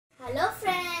Hello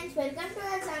friends, welcome to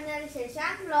our channel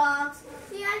Shashank vlogs.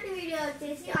 Here video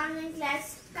వచ్చేసి online class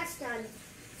కష్టాలు.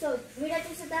 So video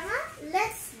చూసేద్దామా?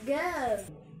 Let's go.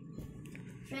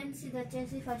 Friends ఇది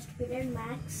వచ్చేసి first period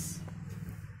maths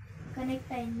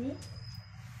connect అయింది.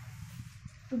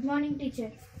 Good morning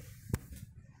teacher.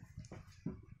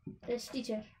 Yes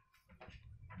teacher.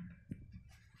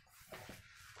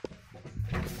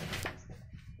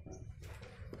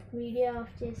 Video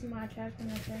of చేసి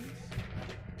మాట్లాడుతున్నా friends.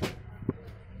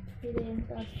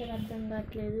 ఇదేంటో అసలు అర్థం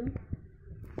కావట్లేదు.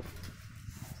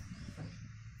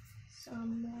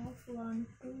 Some of 1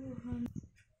 to 100.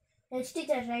 Yes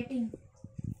teacher writing.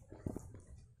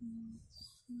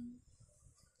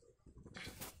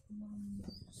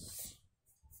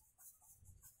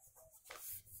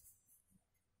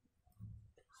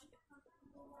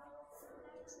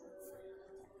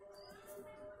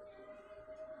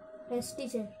 Yes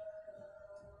teacher.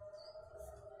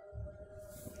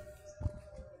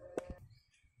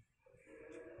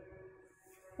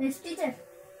 Yes, teacher.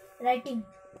 Writing.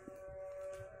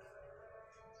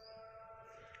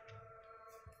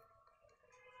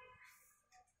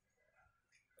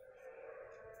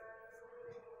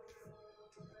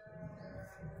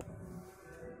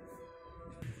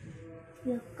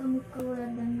 యొక్క ముక్క కూడా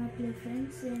అర్థం కావట్లేదు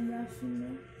ఫ్రెండ్స్. ఏం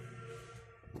రాస్తుందో.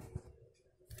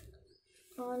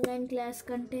 ఆన్లైన్ క్లాస్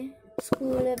కంటే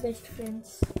స్కూలే బెస్ట్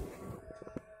ఫ్రెండ్స్.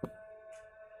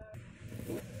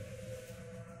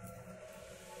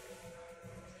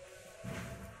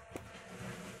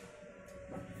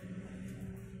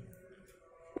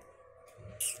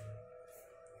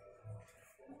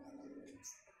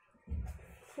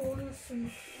 ఫోన్ వస్తుంది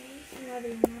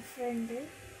మరి మా ఫ్రెండ్.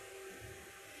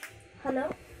 హలో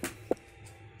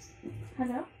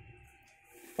హలో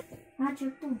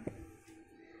చెప్పు.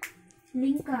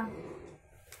 లింకా?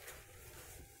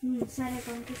 సరే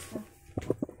పంపిస్తా.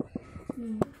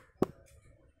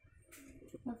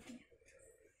 ఓకే.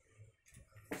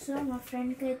 సో మా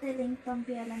ఫ్రెండ్కి అయితే link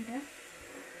పంపించాలంట.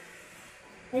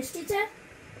 Yes teacher.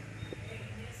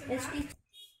 Yes teacher.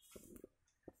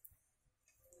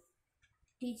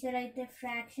 Teacher అయితే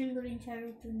ఫ్రాక్షన్ గురించి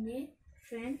అడుగుతుంది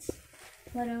ఫ్రెండ్స్.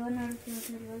 మరెవరిని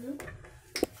అడుగుతున్నారు?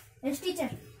 Yes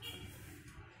teacher.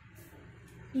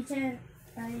 Teacher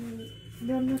I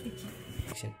don't know teacher.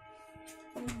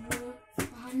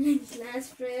 Online class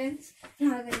friends.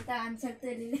 నాకైతే ఆన్సర్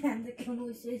తెలియదు, అందుకే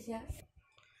మూసేసా.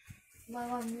 మా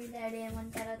మమ్మీ డాడీ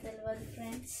ఏమంటారో తెలియదు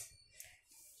ఫ్రెండ్స్.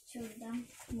 చూద్దాం.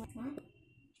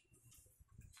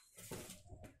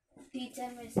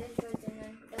 టీచర్ మెసేజ్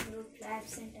పెడుతున్నాను గ్రూప్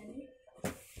యాబ్సెంట్ అని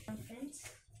ఫ్రెండ్స్.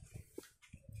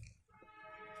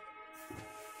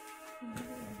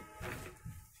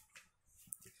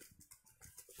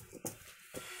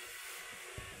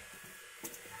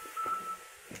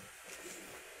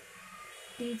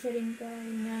 టీచర్ ఇంకా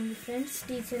విన్నాను ఫ్రెండ్స్.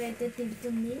 టీచర్ అయితే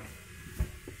తిడుతుంది.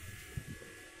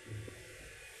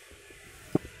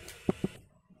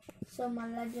 సో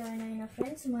మళ్ళీ జాయిన్ అయిన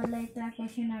ఫ్రెండ్స్. మళ్ళీ అయితే ఆ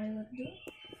క్వశ్చన్ అడగద్దు.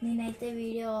 నేనైతే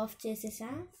వీడియో ఆఫ్ చేసేసా.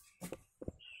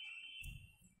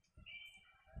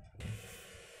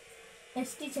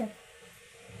 ఎస్ టీచర్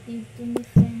తిడుతుంది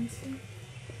ఫ్రెండ్స్.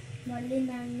 మళ్ళీ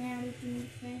నన్నే అడుగుతుంది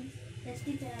ఫ్రెండ్స్. ఎస్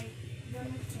టీచర్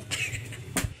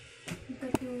ఇంకా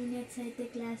 2 minutes అయితే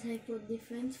క్లాస్ అయిపోద్ది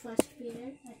ఫ్రెండ్స్. ఫస్ట్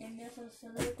పీరియడ్ అటెండెన్స్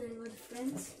వస్తుందో తెలియదు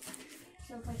ఫ్రెండ్స్.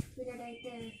 సో ఫస్ట్ పీరియడ్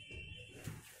అయితే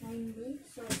అయింది.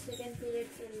 సో సెకండ్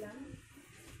పీరియడ్కి వెళ్దాం.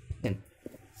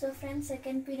 So friends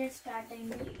second period start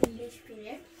అయింది. English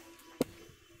period.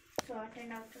 సో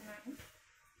అటెండ్ అవుతున్నాను.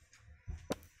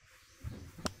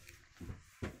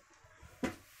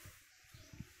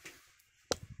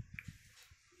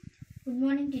 Good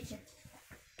morning teacher.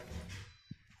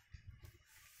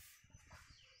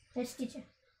 Yes teacher.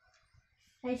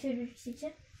 I should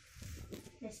teacher.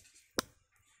 Yes teacher.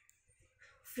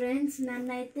 Friends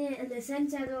నన్ను అయితే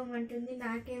లెసన్ చదవమంటుంది,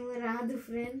 నాకేమో రాదు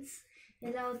ఫ్రెండ్స్.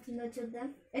 ఎలా అవుతుందో చూద్దాం.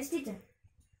 Yes teacher.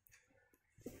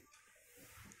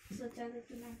 సో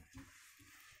చదువుతున్నాను.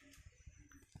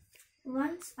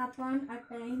 Once upon a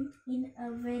time in a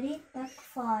very thick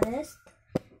forest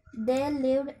there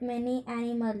lived many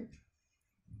animals,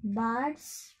 birds,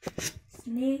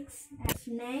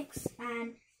 snakes and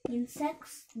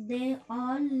insects. They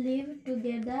all lived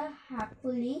together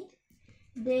happily.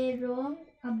 They roamed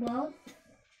about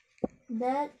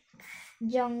the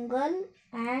jungle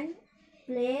and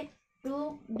played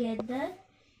together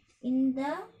in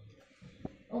the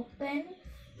open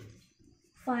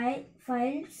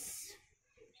fields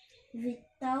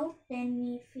without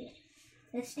any fear.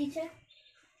 Yes, teacher?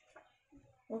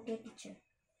 Okay, teacher.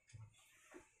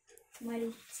 మరి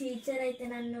teacher అయితే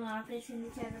నన్ను ఆపేసింది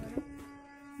చదవడం.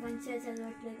 మంచిగా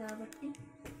చదవట్లేదు కాబట్టి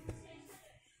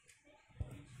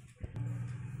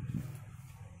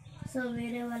so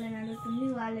వేరే వాళ్ళని అడుగుతుంది,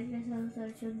 వాళ్ళు ఎట్లా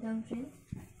చదువుతారు చూద్దాం ఫ్రెండ్స్.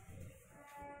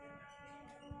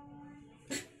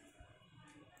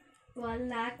 వాళ్ళు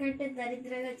నాకంటే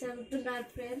దరిద్రంగా చదువుతున్నారు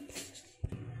ఫ్రెండ్స్.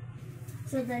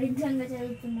 సో దరిద్రంగా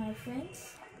చదువుతున్నారు ఫ్రెండ్స్.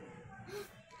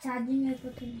 ఛార్జింగ్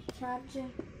అయిపోతుంది.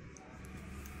 ఛార్జర్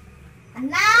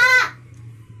అన్నా,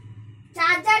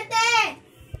 ఛార్జర్ తే.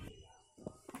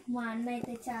 మా అన్న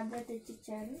అయితే ఛార్జర్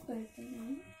తెచ్చిచ్చాడు,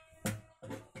 పెడుతున్నాను.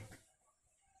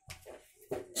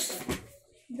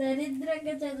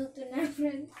 దరిద్రంగా చదువుతున్నారు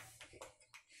ఫ్రెండ్స్.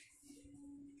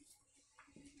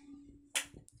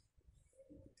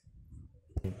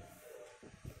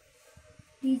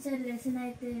 టీచర్ లెసన్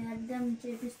అయితే అర్థం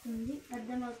చేపిస్తుంది,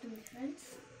 అర్థం అవుతుంది ఫ్రెండ్స్.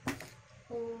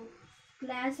 ఓ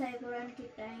క్లాస్ అయిపోవడానికి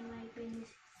టైం అయిపోయింది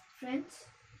ఫ్రెండ్స్.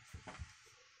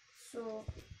 సో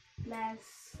క్లాస్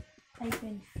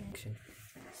అయిపోయింది ఫ్రెండ్స్.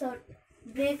 సో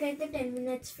బ్రేక్ అయితే 10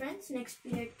 minutes ఫ్రెండ్స్. నెక్స్ట్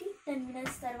పీరియడ్కి 10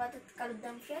 minutes తర్వాత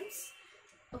కలుద్దాం friends.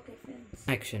 Okay friends,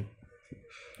 action.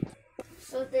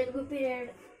 So Telugu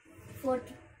period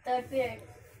third period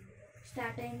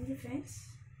start అయింది ఫ్రెండ్స్.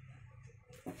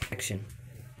 యాక్షన్.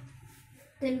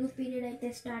 తెలుగు పీరియడ్ అయితే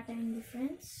స్టార్ట్ అయింది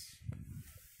friends.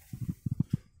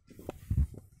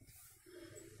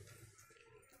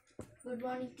 Good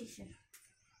morning teacher.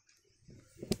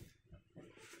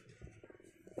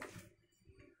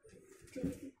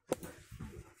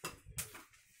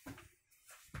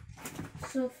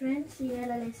 So friends,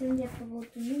 ఇవాళ లెసన్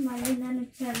చెప్పబోతుంది. మళ్ళీ నన్ను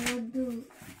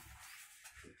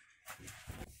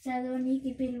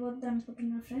చదవనీకి పిలవద్దు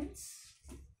అనుకుంటున్నా ఫ్రెండ్స్.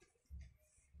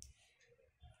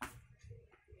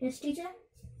 Yes teacher.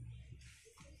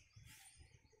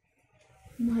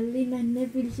 మళ్ళీ నన్నే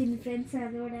పిలిచింది ఫ్రెండ్స్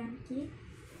చదవడానికి.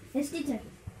 ఎస్ టీచర్,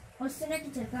 వస్తున్నా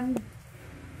టీచర్, కమింగ్.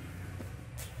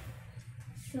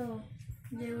 సో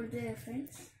దేవుడు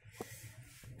ఫ్రెండ్స్.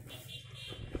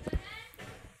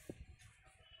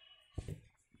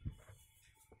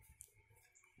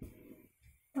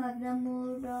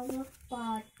 పదమూడవ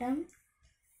పాఠం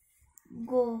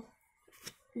గో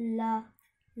లా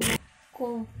కో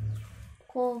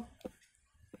కో.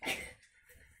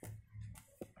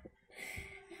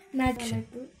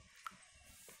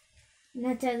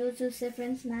 నా చదువు చూస్తే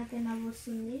ఫ్రెండ్స్ నాకే నవ్వు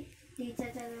వస్తుంది.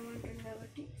 టీచర్ చదవమంటుంది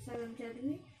కాబట్టి సగం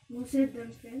చదివి మూసేద్దాం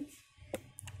ఫ్రెండ్స్.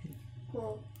 కో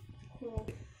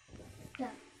కోట,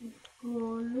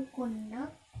 గోలుకొండ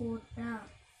కోట.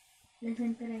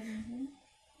 లెసన్ పేరు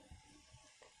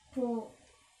పో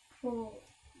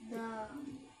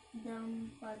దం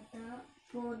పద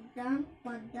పోదాం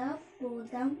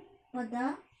పద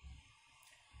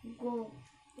go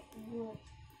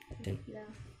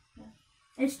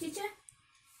yes teacher.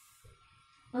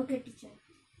 Okay teacher.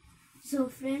 So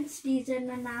friends, teacher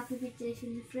నన్ను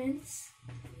ఆపిపిచ్చేసింది ఫ్రెండ్స్.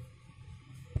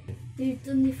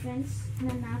 తిడుతుంది ఫ్రెండ్స్,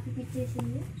 నన్ను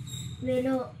ఆపిపిచ్చేసింది.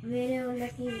 వేరే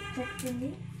వాళ్ళకి చెప్తుంది.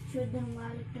 చూద్దాం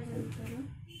వాళ్ళు ఎట్లా చదువుతారో.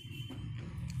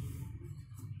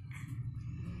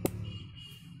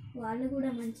 వాళ్ళు కూడా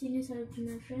మంచిగానే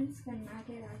చదువుతున్నారు ఫ్రెండ్స్, కానీ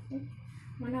నాకే రావట్లేదు.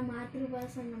 మన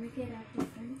మాతృభాష మనకే రావట్లేదు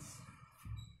ఫ్రెండ్స్.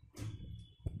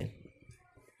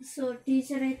 సో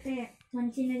టీచర్ అయితే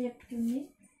మంచిగానే చెప్తుంది,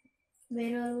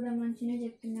 వేరే వాళ్ళు కూడా మంచిగానే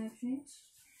చెప్తున్నారు ఫ్రెండ్స్.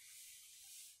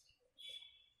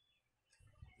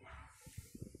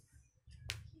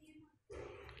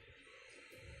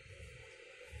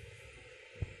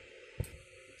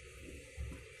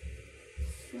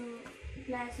 సో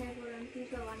క్లాస్ అయిపోవడానికి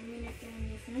ఇంకా 1 minute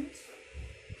అయింది ఫ్రెండ్స్.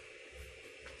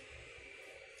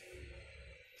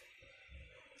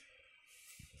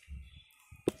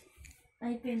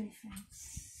 అయిపోయింది ఫ్రెండ్స్,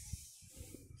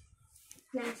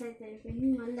 క్లాస్ అయితే అయిపోయింది.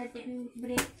 మళ్ళీ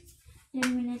 10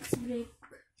 minutes break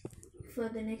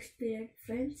for the next period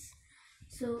friends.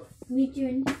 So meet you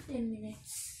in 10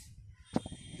 minutes.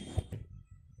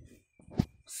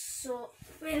 So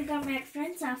welcome back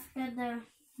friends after the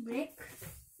break.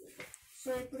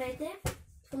 So ఇప్పుడైతే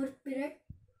 4th పీరియడ్,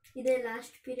 ఇదే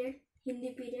లాస్ట్ పీరియడ్, హిందీ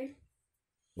పీరియడ్.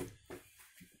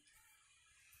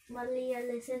 మళ్ళీ ఆ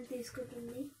లెసన్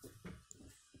తీసుకుంటుంది.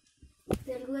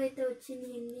 తెలుగు అయితే వచ్చింది,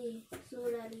 Hindi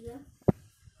చూడాలిగా.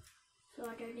 So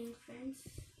attending friends.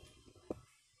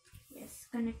 Yes,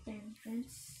 connect అయ్యింది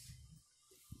friends.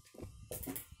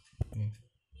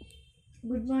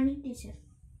 Good morning teacher.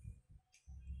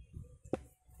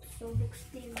 So books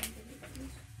తీయమంటుంది.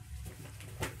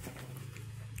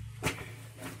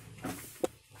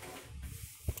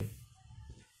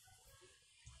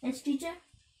 Yes teacher.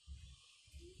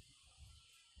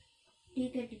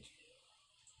 టీకే teacher.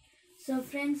 So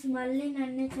friends, మళ్ళీ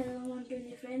నన్నే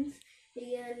చదవమంటుంది ఫ్రెండ్స్.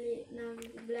 ఇయర్లీ నా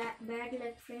బ్యాడ్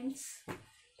లక్ ఫ్రెండ్స్.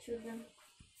 చూద్దాం.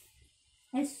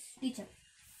 Yes teacher.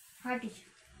 హా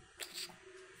టీచర్.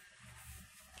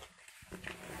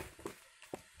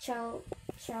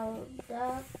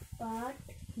 14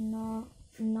 पाठ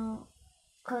 9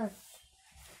 कर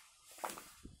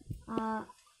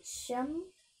आश्रम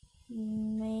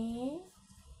में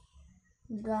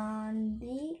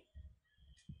गांधी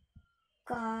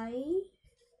काई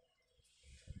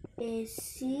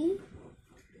ऐसी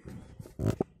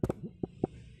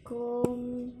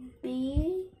कोम्बी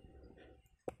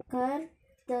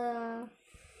करता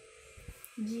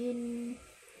जिन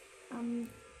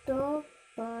अमतों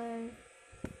पर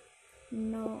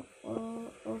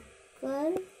नौकर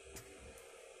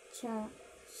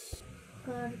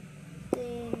करते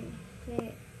हैं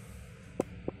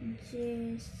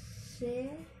जैसे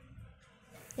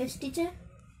यस टीचर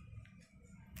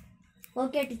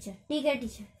ఓకే టీచర్ టీకే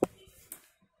టీచర్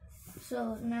సో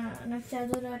నాకు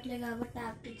చదువు రావట్లే కాబట్టి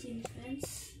ఆపిచ్చింది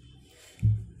ఫ్రెండ్స్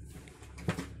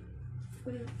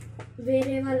ఇప్పుడు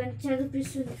వేరే వాళ్ళని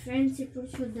చదివిస్తుంది ఫ్రెండ్స్ ఇప్పుడు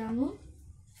చూద్దాము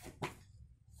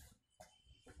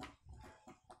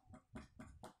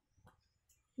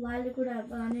వాళ్ళు కూడా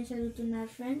బాగానే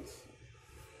చదువుతున్నారు ఫ్రెండ్స్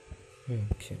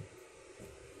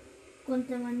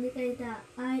కొంతమందికి అయితే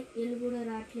ఎల్ కూడా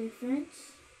రావట్లేదు ఫ్రెండ్స్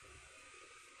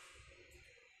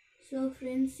సో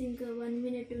ఫ్రెండ్స్ ఇంకా 1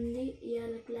 minute ఉంది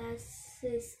ఇవాళ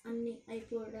క్లాసెస్ అన్నీ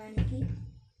అయిపోవడానికి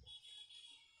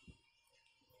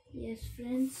ఎస్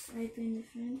ఫ్రెండ్స్ అయిపోయింది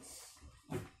ఫ్రెండ్స్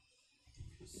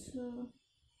సో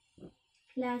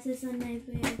క్లాసెస్ అన్నీ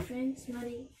అయిపోయాయి ఫ్రెండ్స్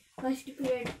మరి ఫస్ట్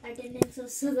పీరియడ్ అటెండెన్స్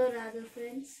వస్తుందో రాదో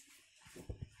ఫ్రెండ్స్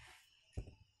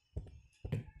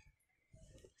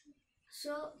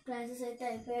సో క్లాసెస్ అయితే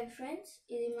అయిపోయాయి ఫ్రెండ్స్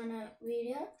ఇది మన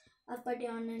వీడియో అప్పటి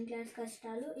ఆన్లైన్ క్లాస్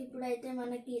కష్టాలు ఇప్పుడైతే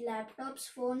మనకి ల్యాప్టాప్స్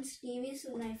ఫోన్స్ టీవీస్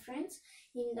ఉన్నాయి ఫ్రెండ్స్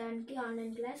దానికి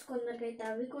ఆన్లైన్ క్లాస్ కొందరికైతే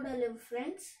అవి కూడా లేవు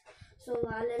ఫ్రెండ్స్ సో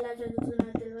వాళ్ళు ఎలా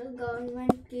చదువుతున్నారో తెలియదు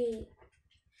గవర్నమెంట్కి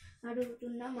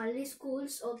అడుగుతున్నా మళ్ళీ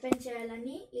స్కూల్స్ ఓపెన్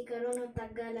చేయాలని ఈ కరోనా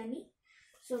తగ్గాలని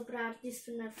సో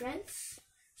ప్రార్థిస్తున్నా ఫ్రెండ్స్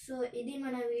సో ఇది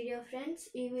మన వీడియో ఫ్రెండ్స్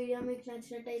ఈ వీడియో మీకు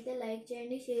నచ్చినట్టయితే లైక్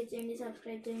చేయండి షేర్ చేయండి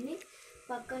సబ్స్క్రైబ్ చేయండి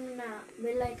పక్కనున్న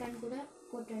బెల్ ఐకాన్ కూడా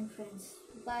కొట్టండి ఫ్రెండ్స్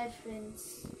బాయ్ ఫ్రెండ్స్